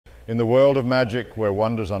In the world of magic, where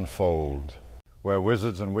wonders unfold, where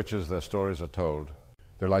wizards and witches their stories are told,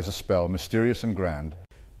 there lies a spell, mysterious and grand,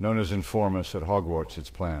 known as Informous. At Hogwarts it's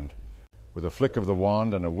planned. With a flick of the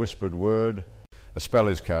wand and a whispered word, a spell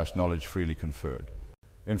is cast, knowledge freely conferred.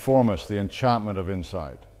 Informous, the enchantment of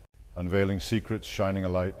insight, unveiling secrets, shining a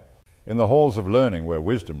light. In the halls of learning where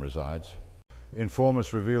wisdom resides,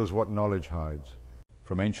 Informous reveals what knowledge hides.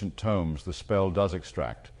 From ancient tomes the spell does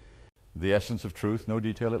extract the essence of truth, no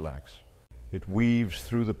detail it lacks. It weaves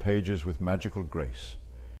through the pages with magical grace,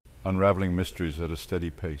 unraveling mysteries at a steady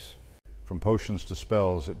pace. From potions to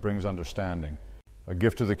spells it brings understanding, a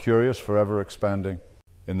gift to the curious, forever expanding.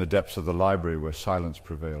 In the depths of the library where silence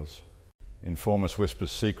prevails, Informous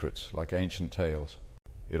whispers secrets like ancient tales.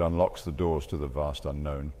 It unlocks the doors to the vast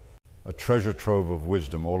unknown, a treasure trove of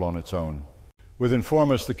wisdom all on its own. With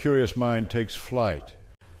Informous the curious mind takes flight,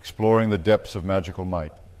 exploring the depths of magical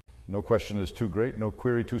might. No question is too great, no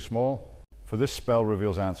query too small, for this spell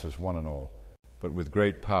reveals answers one and all. But with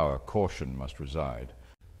great power, caution must reside,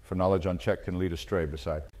 for knowledge unchecked can lead astray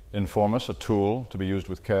beside. Informous, a tool to be used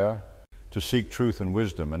with care, to seek truth and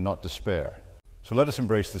wisdom and not despair. So let us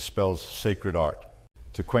embrace this spell's sacred art,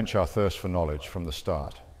 to quench our thirst for knowledge from the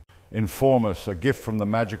start. Informous, a gift from the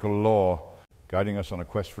magical law, guiding us on a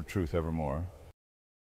quest for truth evermore.